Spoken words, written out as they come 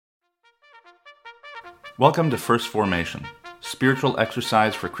Welcome to First Formation, spiritual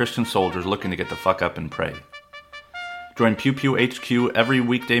exercise for Christian soldiers looking to get the fuck up and pray. Join Pew Pew HQ every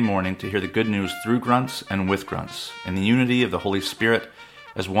weekday morning to hear the good news through grunts and with grunts, in the unity of the Holy Spirit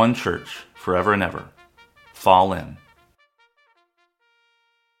as one church, forever and ever. Fall in.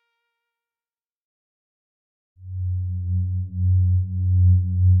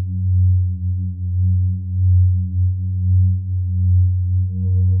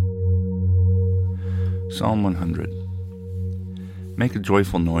 Psalm 100. Make a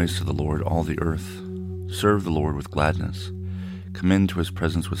joyful noise to the Lord, all the earth. Serve the Lord with gladness. Come into his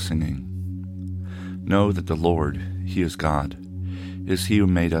presence with singing. Know that the Lord, he is God. It is he who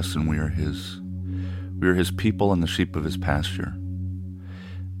made us, and we are his. We are his people and the sheep of his pasture.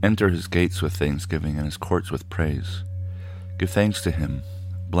 Enter his gates with thanksgiving and his courts with praise. Give thanks to him.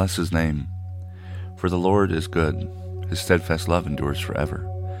 Bless his name. For the Lord is good. His steadfast love endures forever,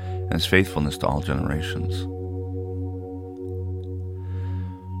 and his faithfulness to all generations.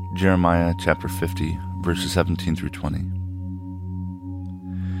 Jeremiah chapter 50, verses 17 through 20.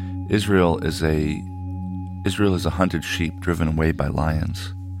 Israel is a hunted sheep driven away by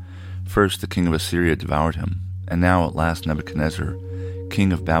lions. First the king of Assyria devoured him, and now at last Nebuchadnezzar,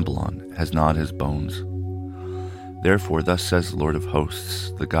 king of Babylon, has gnawed his bones. Therefore thus says the Lord of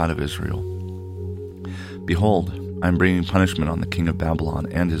hosts, the God of Israel, Behold, I am bringing punishment on the king of Babylon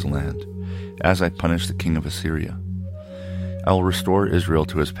and his land, as I punished the king of Assyria. I will restore Israel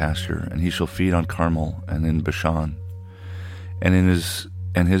to his pasture, and he shall feed on Carmel and in Bashan, and his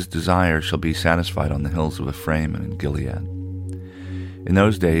desire shall be satisfied on the hills of Ephraim and in Gilead. In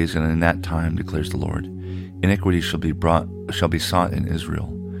those days and in that time, declares the Lord, iniquity shall be sought in Israel,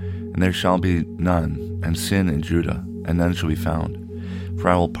 and there shall be none, and sin in Judah, and none shall be found, for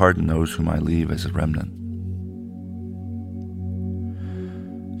I will pardon those whom I leave as a remnant.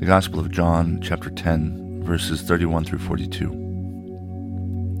 The Gospel of John, chapter 10, verses 31 through 42.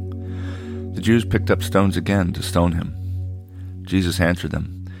 The Jews picked up stones again to stone him. Jesus answered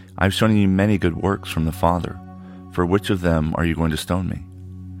them, I have shown you many good works from the Father. For which of them are you going to stone me?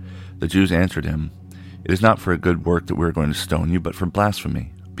 The Jews answered him, It is not for a good work that we are going to stone you, but for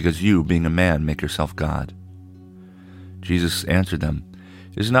blasphemy, because you, being a man, make yourself God. Jesus answered them,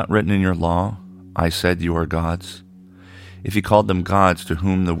 Is it not written in your law, I said you are gods? If he called them gods to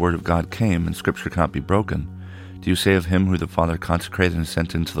whom the word of God came, and Scripture cannot be broken, do you say of him who the Father consecrated and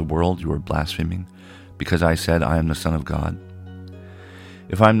sent into the world, you are blaspheming, because I said I am the Son of God?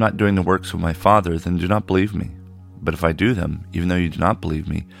 If I am not doing the works of my Father, then do not believe me. But if I do them, even though you do not believe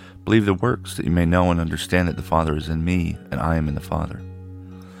me, believe the works, that you may know and understand that the Father is in me, and I am in the Father.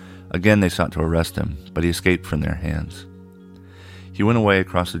 Again they sought to arrest him, but he escaped from their hands. He went away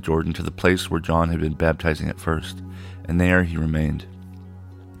across the Jordan to the place where John had been baptizing at first, and there he remained.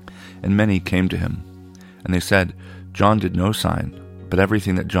 And many came to him, and they said, John did no sign, but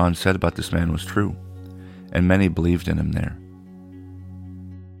everything that John said about this man was true, and many believed in him there.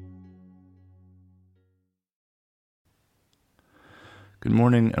 Good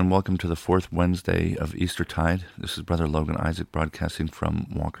morning, and welcome to the fourth Wednesday of Eastertide. This is Brother Logan Isaac broadcasting from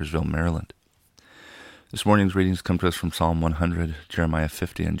Walkersville, Maryland. This morning's readings come to us from Psalm 100, Jeremiah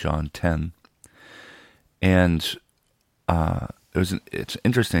 50, and John 10. And it's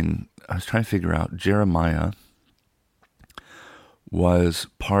interesting. I was trying to figure out, Jeremiah was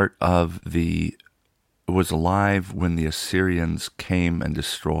was alive when the Assyrians came and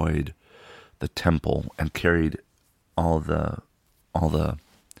destroyed the temple and carried all the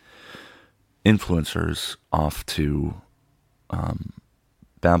influencers off to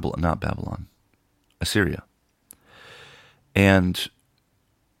Assyria. And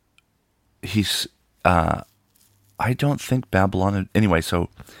he's I don't think Babylon... Anyway,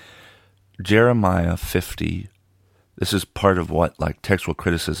 so Jeremiah 50, this is part of what textual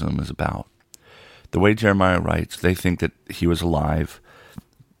criticism is about. The way Jeremiah writes, they think that he was alive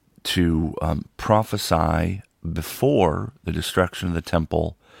to prophesy before the destruction of the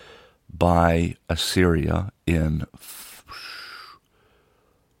temple by Assyria in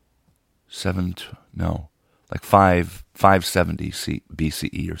 570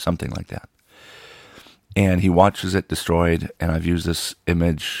 BCE or something like that. And he watches it destroyed, and I've used this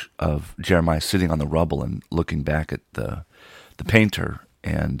image of Jeremiah sitting on the rubble and looking back at the painter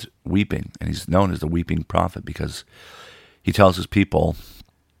and weeping. And he's known as the weeping prophet because he tells his people,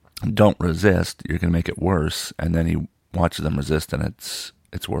 don't resist, you're going to make it worse. And then he watches them resist, and it's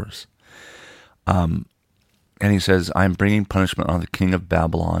worse. And he says, I'm bringing punishment on the king of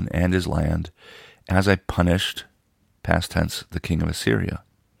Babylon and his land, as I punished, past tense, the king of Assyria.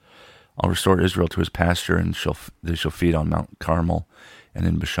 I'll restore Israel to his pasture, and they shall feed on Mount Carmel and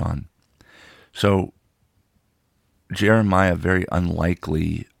in Bashan. So Jeremiah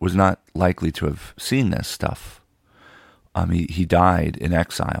was not likely to have seen this stuff. He died in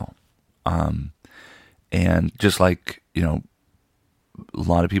exile. And just like, a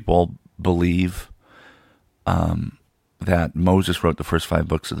lot of people believe that Moses wrote the first 5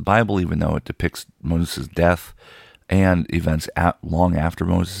 books of the Bible, even though it depicts Moses' death and events long after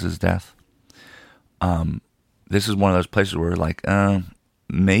Moses' death. This is one of those places where like,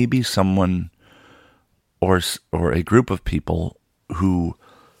 maybe someone or a group of people who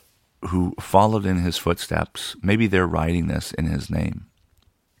followed in his footsteps, maybe they're writing this in his name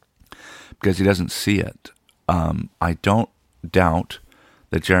because he doesn't see it. I don't doubt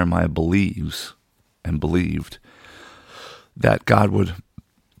that Jeremiah believes and believed that God would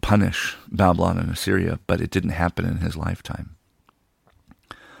punish Babylon and Assyria, but it didn't happen in his lifetime.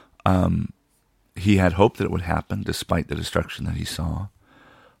 He had hoped that it would happen despite the destruction that he saw.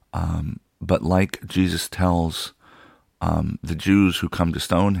 But like Jesus tells the Jews who come to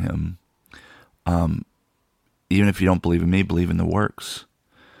stone him, even if you don't believe in me, believe in the works.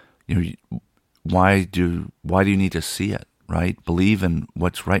 Why do you need to see it, right? Believe in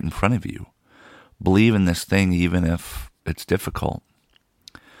what's right in front of you. Believe in this thing even if it's difficult.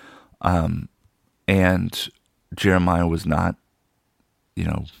 And Jeremiah was not,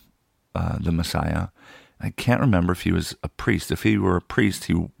 the Messiah. I can't remember if he was a priest. If he were a priest,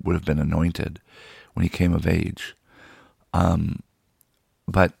 he would have been anointed when he came of age.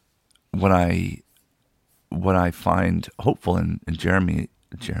 But what I find hopeful in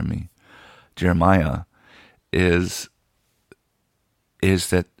Jeremiah is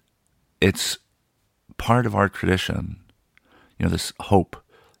that it's part of our tradition. This hope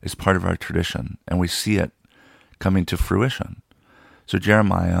is part of our tradition, and we see it coming to fruition. So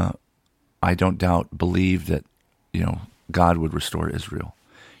Jeremiah, I don't doubt, believed that, God would restore Israel.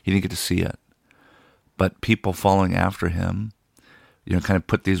 He didn't get to see it. But people following after him, kind of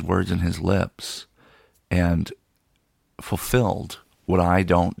put these words in his lips and fulfilled what I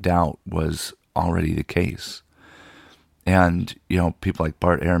don't doubt was already the case. And, people like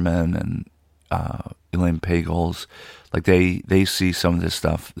Bart Ehrman and Elaine Pagels, like they see some of this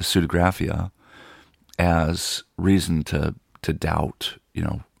stuff, the pseudographia, as reason to doubt,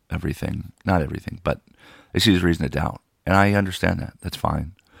 everything. Not everything, but they see it as reason to doubt. And I understand that. That's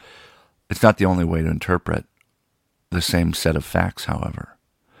fine. It's not the only way to interpret the same set of facts, however.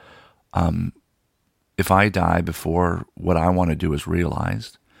 If I die before what I want to do is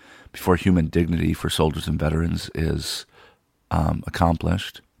realized, before human dignity for soldiers and veterans is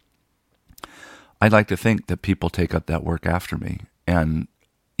accomplished, I'd like to think that people take up that work after me and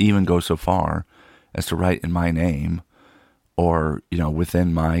even go so far as to write in my name or,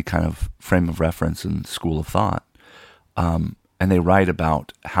 within my kind of frame of reference and school of thought, and they write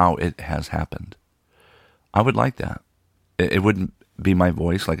about how it has happened. I would like that. It wouldn't be my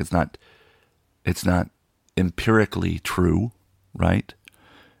voice, like it's not empirically true, right?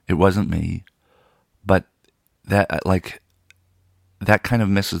 It wasn't me, but that kind of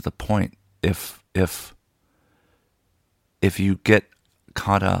misses the point. If you get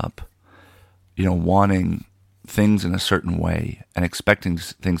caught up, wanting things in a certain way and expecting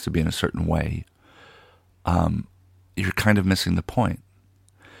things to be in a certain way, you're kind of missing the point.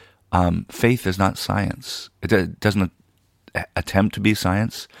 Faith is not science. It doesn't attempt to be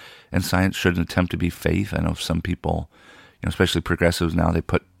science, and science shouldn't attempt to be faith. I know some people, especially progressives now, they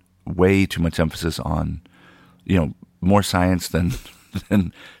put way too much emphasis on, more science than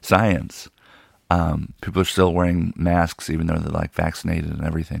science. People are still wearing masks even though they're like vaccinated and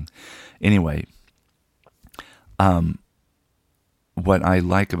everything. Anyway, what I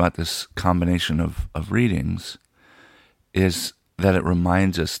like about this combination of readings is that it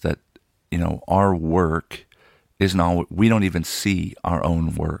reminds us that, our work isn't all, we don't even see our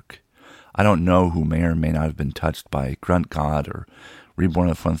own work. I don't know who may or may not have been touched by Grunt God or Reborn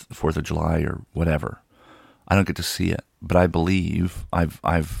on the 4th of July or whatever. I don't get to see it, but I believe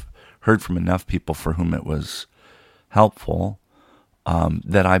I've heard from enough people for whom it was helpful,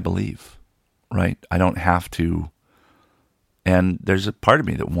 that I believe, right? I don't have to, and there's a part of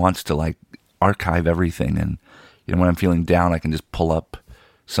me that wants to archive everything, and when I'm feeling down, I can just pull up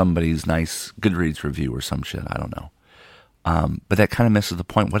somebody's nice Goodreads review or some shit, I don't know. But that kind of misses the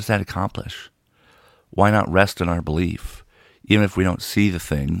point. What does that accomplish? Why not rest in our belief? Even if we don't see the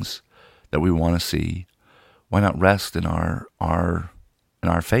things that we want to see, why not rest in our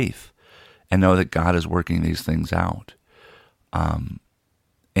faith and know that God is working these things out? I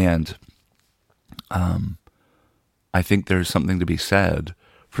think there's something to be said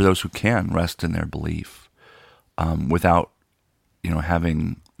for those who can rest in their belief, without,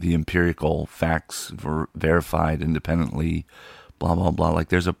 having the empirical facts verified independently, blah blah blah. Like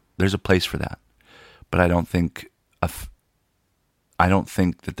there's a place for that, but I don't think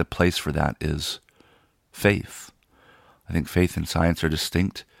that the place for that is faith. I think faith and science are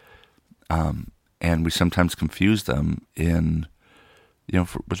distinct, and we sometimes confuse them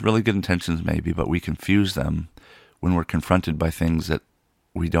with really good intentions maybe, but we confuse them when we're confronted by things that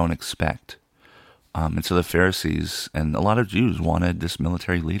we don't expect. And so the Pharisees and a lot of Jews wanted this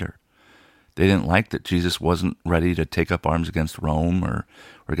military leader. They didn't like that Jesus wasn't ready to take up arms against Rome or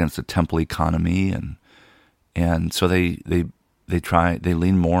against the temple economy, and so they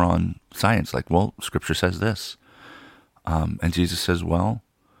lean more on science. Like, well, Scripture says this, and Jesus says, well,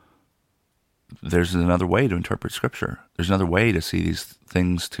 there's another way to interpret Scripture. There's another way to see these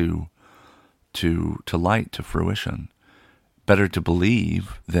things to light, to fruition. Better to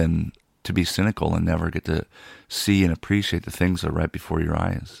believe than to be cynical and never get to see and appreciate the things that are right before your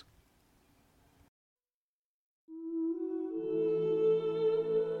eyes.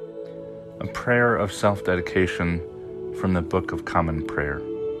 A prayer of self-dedication from the Book of Common Prayer.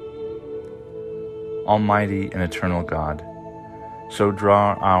 Almighty and eternal God, so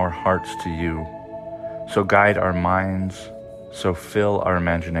draw our hearts to you, so guide our minds, so fill our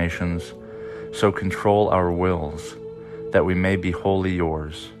imaginations, so control our wills, that we may be wholly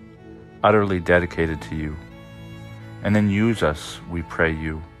yours, utterly dedicated to you. And then use us, we pray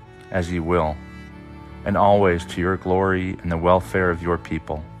you, as you will, and always to your glory and the welfare of your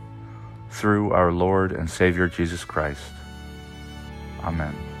people, through our Lord and Savior Jesus Christ.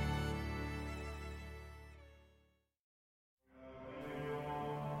 Amen.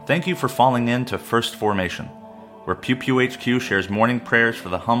 Thank you for falling in to First Formation, where Pew Pew HQ shares morning prayers for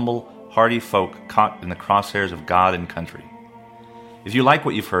the humble, hardy folk caught in the crosshairs of God and country. If you like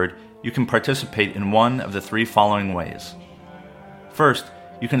what you've heard, you can participate in one of the three following ways. First,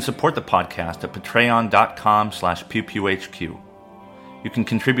 you can support the podcast at patreon.com/pewpewhq. You can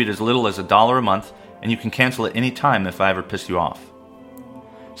contribute as little as $1 a month, and you can cancel at any time if I ever piss you off.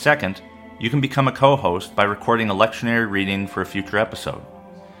 Second, you can become a co-host by recording a lectionary reading for a future episode.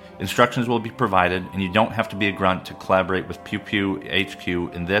 Instructions will be provided, and you don't have to be a grunt to collaborate with Pew Pew HQ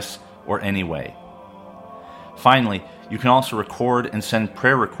in this or any way. Finally, you can also record and send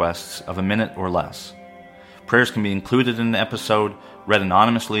prayer requests of a minute or less. Prayers can be included in the episode, read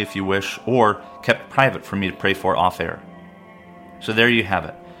anonymously if you wish, or kept private for me to pray for off-air. So there you have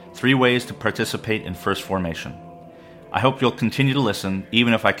it, 3 ways to participate in First Formation. I hope you'll continue to listen,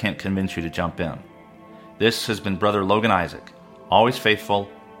 even if I can't convince you to jump in. This has been Brother Logan Isaac, always faithful,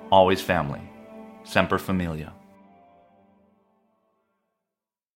 always family. Semper Familia.